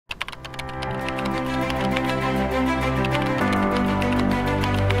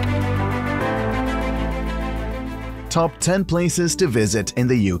Top 10 places to visit in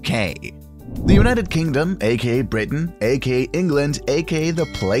the UK. The United Kingdom, aka Britain, aka England, aka the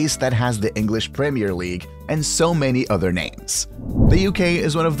place that has the English Premier League, and so many other names. The UK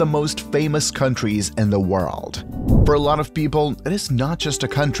is one of the most famous countries in the world. For a lot of people, it is not just a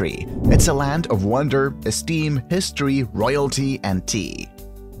country, it's a land of wonder, esteem, history, royalty, and tea.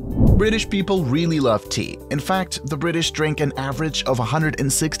 British people really love tea. In fact, the British drink an average of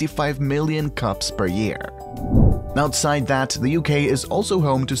 165 million cups per year. Outside that, the UK is also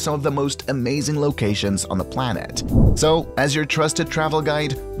home to some of the most amazing locations on the planet. So, as your trusted travel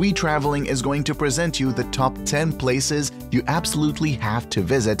guide, WeeTravelling is going to present you the top 10 places you absolutely have to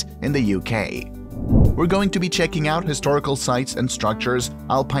visit in the UK. We're going to be checking out historical sites and structures,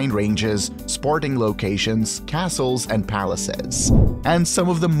 alpine ranges, sporting locations, castles and palaces, and some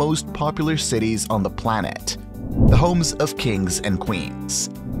of the most popular cities on the planet, the homes of kings and queens.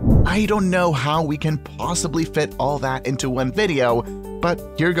 I don't know how we can possibly fit all that into one video, but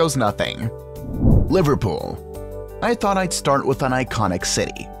here goes nothing. Liverpool. I thought I'd start with an iconic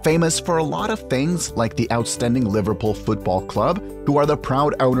city, famous for a lot of things like the outstanding Liverpool Football Club, who are the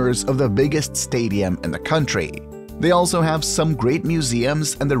proud owners of the biggest stadium in the country. They also have some great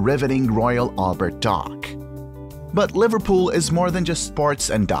museums and the riveting Royal Albert Dock. But Liverpool is more than just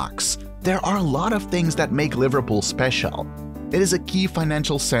sports and docks. There are a lot of things that make Liverpool special. It is a key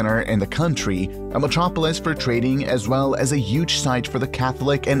financial center in the country, a metropolis for trading, as well as a huge site for the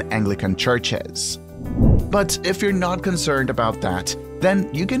Catholic and Anglican churches. But if you're not concerned about that, then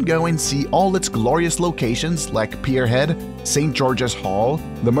you can go and see all its glorious locations like Pierhead, St. George's Hall,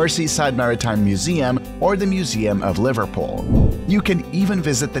 the Merseyside Maritime Museum, or the Museum of Liverpool. You can even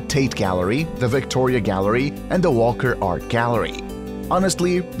visit the Tate Gallery, the Victoria Gallery, and the Walker Art Gallery.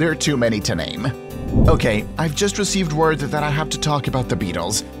 Honestly, there are too many to name. Okay, I've just received word that I have to talk about the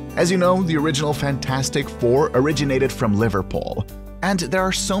Beatles. As you know, the original Fantastic Four originated from Liverpool, and there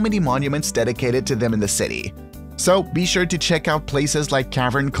are so many monuments dedicated to them in the city. So be sure to check out places like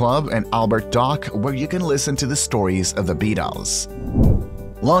Cavern Club and Albert Dock, where you can listen to the stories of the Beatles.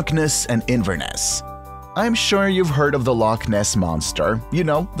 Loch Ness and Inverness. I'm sure you've heard of the Loch Ness Monster, you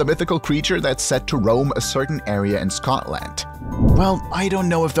know, the mythical creature that's said to roam a certain area in Scotland. Well, I don't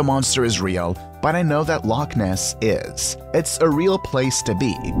know if the monster is real, but I know that Loch Ness is. It's a real place to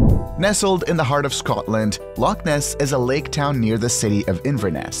be. Nestled in the heart of Scotland, Loch Ness is a lake town near the city of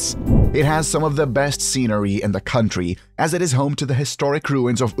Inverness. It has some of the best scenery in the country, as it is home to the historic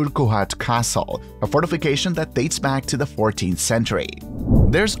ruins of Urquhart Castle, a fortification that dates back to the 14th century.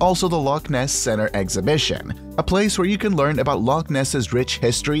 There's also the Loch Ness Centre exhibition, a place where you can learn about Loch Ness's rich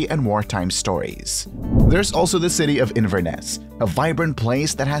history and wartime stories. There's also the city of Inverness, a vibrant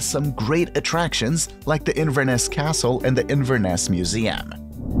place that has some great attractions like the Inverness Castle and the Inverness Museum.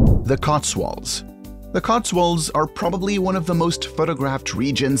 The Cotswolds. The Cotswolds are probably one of the most photographed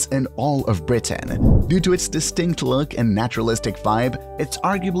regions in all of Britain. Due to its distinct look and naturalistic vibe, it's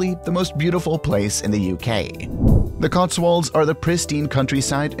arguably the most beautiful place in the UK. The Cotswolds are the pristine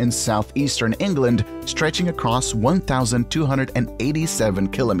countryside in southeastern England, stretching across 1,287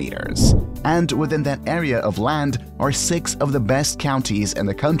 kilometers. And within that area of land are 6 of the best counties in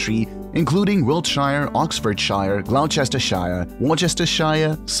the country, including Wiltshire, Oxfordshire, Gloucestershire,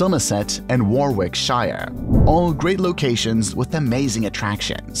 Worcestershire, Somerset, and Warwickshire. All great locations with amazing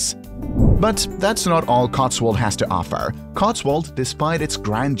attractions. But that's not all Cotswold has to offer. Cotswold, despite its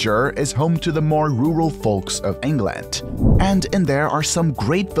grandeur, is home to the more rural folks of England. And in there are some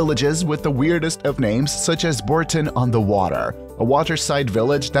great villages with the weirdest of names, such as Bourton-on-the-Water, a waterside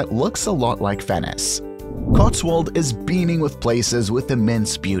village that looks a lot like Venice. Cotswold is beaming with places with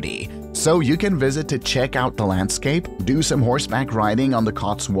immense beauty, so you can visit to check out the landscape, do some horseback riding on the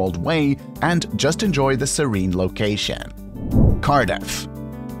Cotswold Way, and just enjoy the serene location. Cardiff.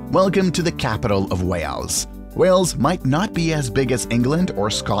 Welcome to the capital of Wales. Wales might not be as big as England or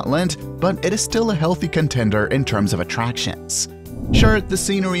Scotland, but it is still a healthy contender in terms of attractions. Sure, the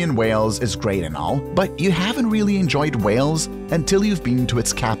scenery in Wales is great and all, but you haven't really enjoyed Wales until you've been to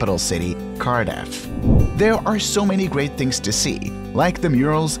its capital city, Cardiff. There are so many great things to see, like the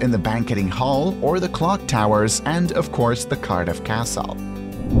murals in the banqueting hall or the clock towers and, of course, the Cardiff Castle.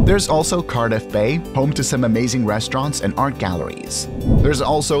 There's also Cardiff Bay, home to some amazing restaurants and art galleries. There's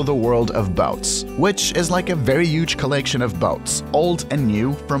also the World of Boats, which is like a very huge collection of boats, old and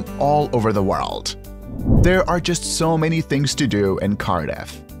new, from all over the world. There are just so many things to do in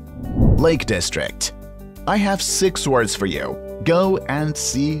Cardiff. Lake District. I have 6 words for you. Go and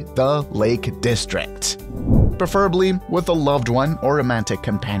see the Lake District. Preferably with a loved one or romantic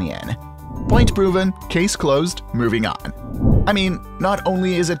companion. Point proven, case closed, moving on. I mean, not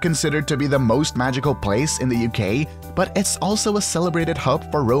only is it considered to be the most magical place in the UK, but it's also a celebrated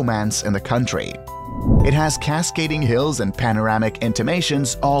hub for romance in the country. It has cascading hills and panoramic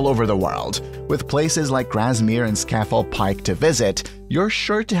intimations all over the world. With places like Grasmere and Scafell Pike to visit, you're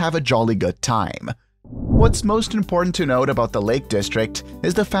sure to have a jolly good time. What's most important to note about the Lake District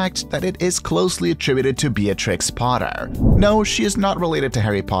is the fact that it is closely attributed to Beatrix Potter. No, she is not related to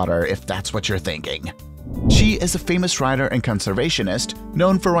Harry Potter, if that's what you're thinking. She is a famous writer and conservationist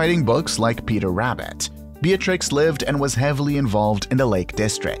known for writing books like Peter Rabbit. Beatrix lived and was heavily involved in the Lake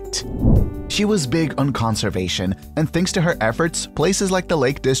District. She was big on conservation, and thanks to her efforts, places like the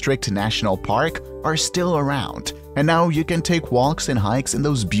Lake District National Park are still around, and now you can take walks and hikes in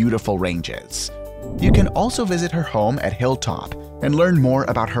those beautiful ranges. You can also visit her home at Hilltop and learn more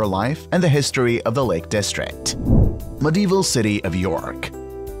about her life and the history of the Lake District. Medieval City of York.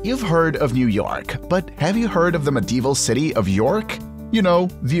 You've heard of New York, but have you heard of the medieval city of York? You know,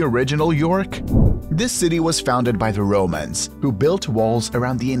 the original York? This city was founded by the Romans, who built walls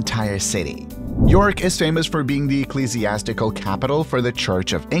around the entire city. York is famous for being the ecclesiastical capital for the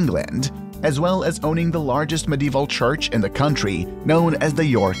Church of England, as well as owning the largest medieval church in the country, known as the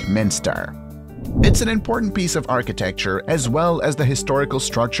York Minster. It's an important piece of architecture as well as the historical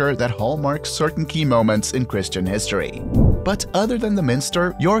structure that hallmarks certain key moments in Christian history. But other than the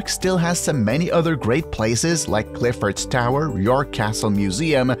Minster, York still has so many other great places like Clifford's Tower, York Castle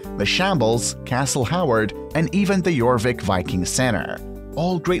Museum, the Shambles, Castle Howard, and even the Jorvik Viking Center.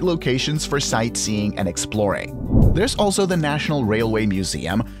 All great locations for sightseeing and exploring. There's also the National Railway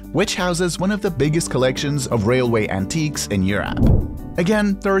Museum, which houses one of the biggest collections of railway antiques in Europe.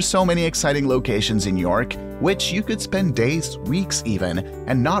 Again, there are so many exciting locations in York, which you could spend days, weeks even,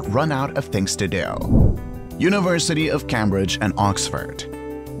 and not run out of things to do. University of Cambridge and Oxford.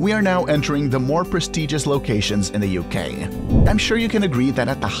 We are now entering the more prestigious locations in the UK. I'm sure you can agree that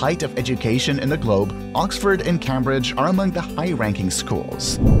at the height of education in the globe, Oxford and Cambridge are among the high-ranking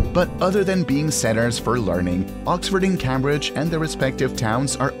schools. But other than being centers for learning, Oxford and Cambridge and their respective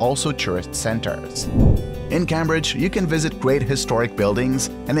towns are also tourist centers. In Cambridge, you can visit great historic buildings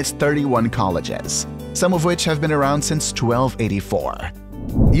and its 31 colleges, some of which have been around since 1284.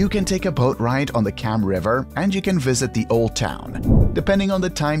 You can take a boat ride on the Cam River and you can visit the Old Town. Depending on the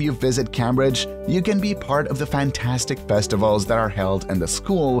time you visit Cambridge, you can be part of the fantastic festivals that are held in the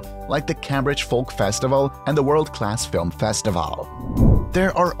school, like the Cambridge Folk Festival and the World Class Film Festival.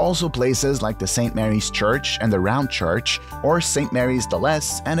 There are also places like the St. Mary's Church and the Round Church, or St. Mary's the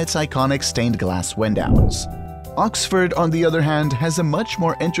Less and its iconic stained glass windows. Oxford, on the other hand, has a much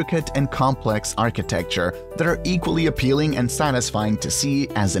more intricate and complex architecture that are equally appealing and satisfying to see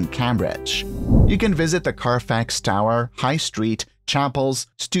as in Cambridge. You can visit the Carfax Tower, High Street, chapels,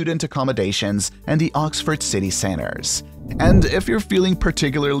 student accommodations, and the Oxford city centres. And if you're feeling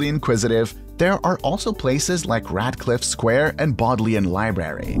particularly inquisitive, there are also places like Radcliffe Square and Bodleian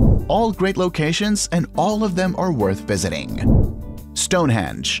Library. All great locations, and all of them are worth visiting.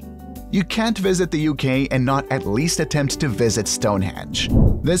 Stonehenge. You can't visit the UK and not at least attempt to visit Stonehenge.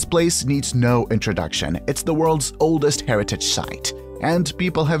 This place needs no introduction. It's the world's oldest heritage site, and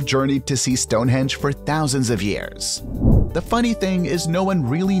people have journeyed to see Stonehenge for thousands of years. The funny thing is no one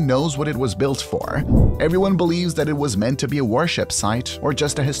really knows what it was built for. Everyone believes that it was meant to be a worship site or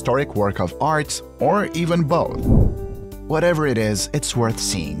just a historic work of art, or even both. Whatever it is, it's worth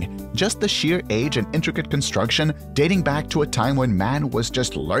seeing. Just the sheer age and intricate construction dating back to a time when man was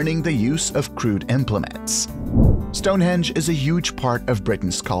just learning the use of crude implements. Stonehenge is a huge part of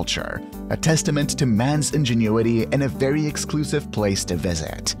Britain's culture, a testament to man's ingenuity and a very exclusive place to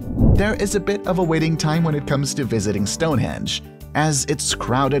visit. There is a bit of a waiting time when it comes to visiting Stonehenge, as it's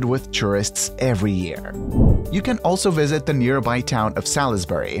crowded with tourists every year. You can also visit the nearby town of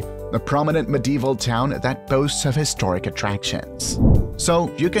Salisbury, a prominent medieval town that boasts of historic attractions.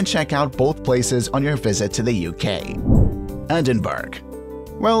 So you can check out both places on your visit to the UK. Edinburgh.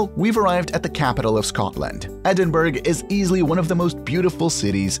 Well, we've arrived at the capital of Scotland. Edinburgh is easily one of the most beautiful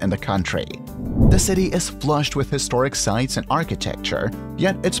cities in the country. The city is flushed with historic sites and architecture,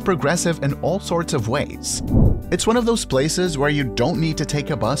 yet it's progressive in all sorts of ways. It's one of those places where you don't need to take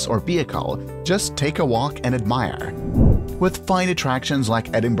a bus or vehicle, just take a walk and admire. With fine attractions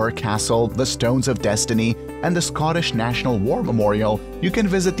like Edinburgh Castle, the Stones of Destiny, and the Scottish National War Memorial, you can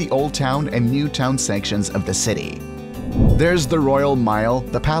visit the Old Town and New Town sections of the city. There's the Royal Mile,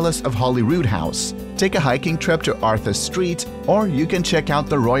 the Palace of Holyrood House, take a hiking trip to Arthur Street, or you can check out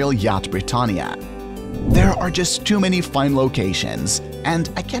the Royal Yacht Britannia. There are just too many fine locations, and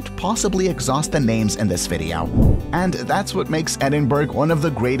I can't possibly exhaust the names in this video. And that's what makes Edinburgh one of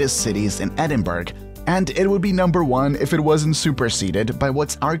the greatest cities in Edinburgh, And it would be number 1 if it wasn't superseded by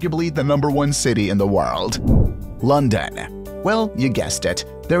what's arguably the number 1 city in the world. London. Well, you guessed it,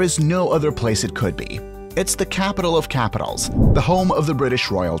 there is no other place it could be. It's the capital of capitals, the home of the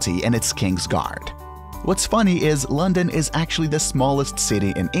British royalty and its King's Guard. What's funny is London is actually the smallest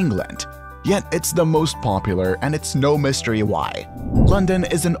city in England, yet it's the most popular, and it's no mystery why. London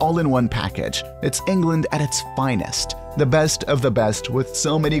is an all-in-one package. It's England at its finest, the best of the best, with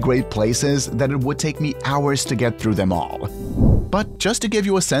so many great places that it would take me hours to get through them all. But just to give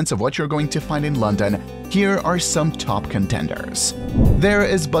you a sense of what you're going to find in London, here are some top contenders. There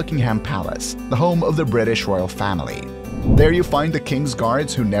is Buckingham Palace, the home of the British royal family. There you find the King's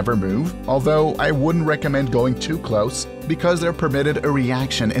Guards who never move, although I wouldn't recommend going too close because they're permitted a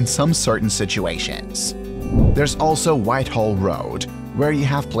reaction in some certain situations. There's also Whitehall Road, where you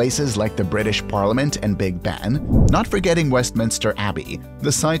have places like the British Parliament and Big Ben, not forgetting Westminster Abbey,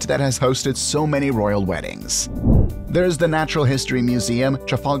 the site that has hosted so many royal weddings. There's the Natural History Museum,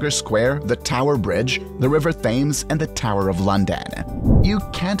 Trafalgar Square, the Tower Bridge, the River Thames, and the Tower of London. You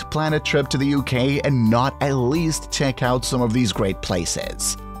can't plan a trip to the UK and not at least check out some of these great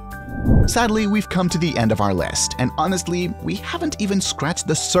places. Sadly, we've come to the end of our list, and honestly, we haven't even scratched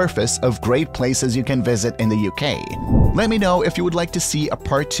the surface of great places you can visit in the UK. Let me know if you would like to see a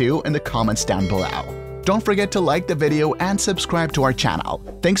part 2 in the comments down below. Don't forget to like the video and subscribe to our channel.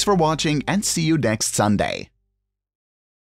 Thanks for watching, and see you next Sunday.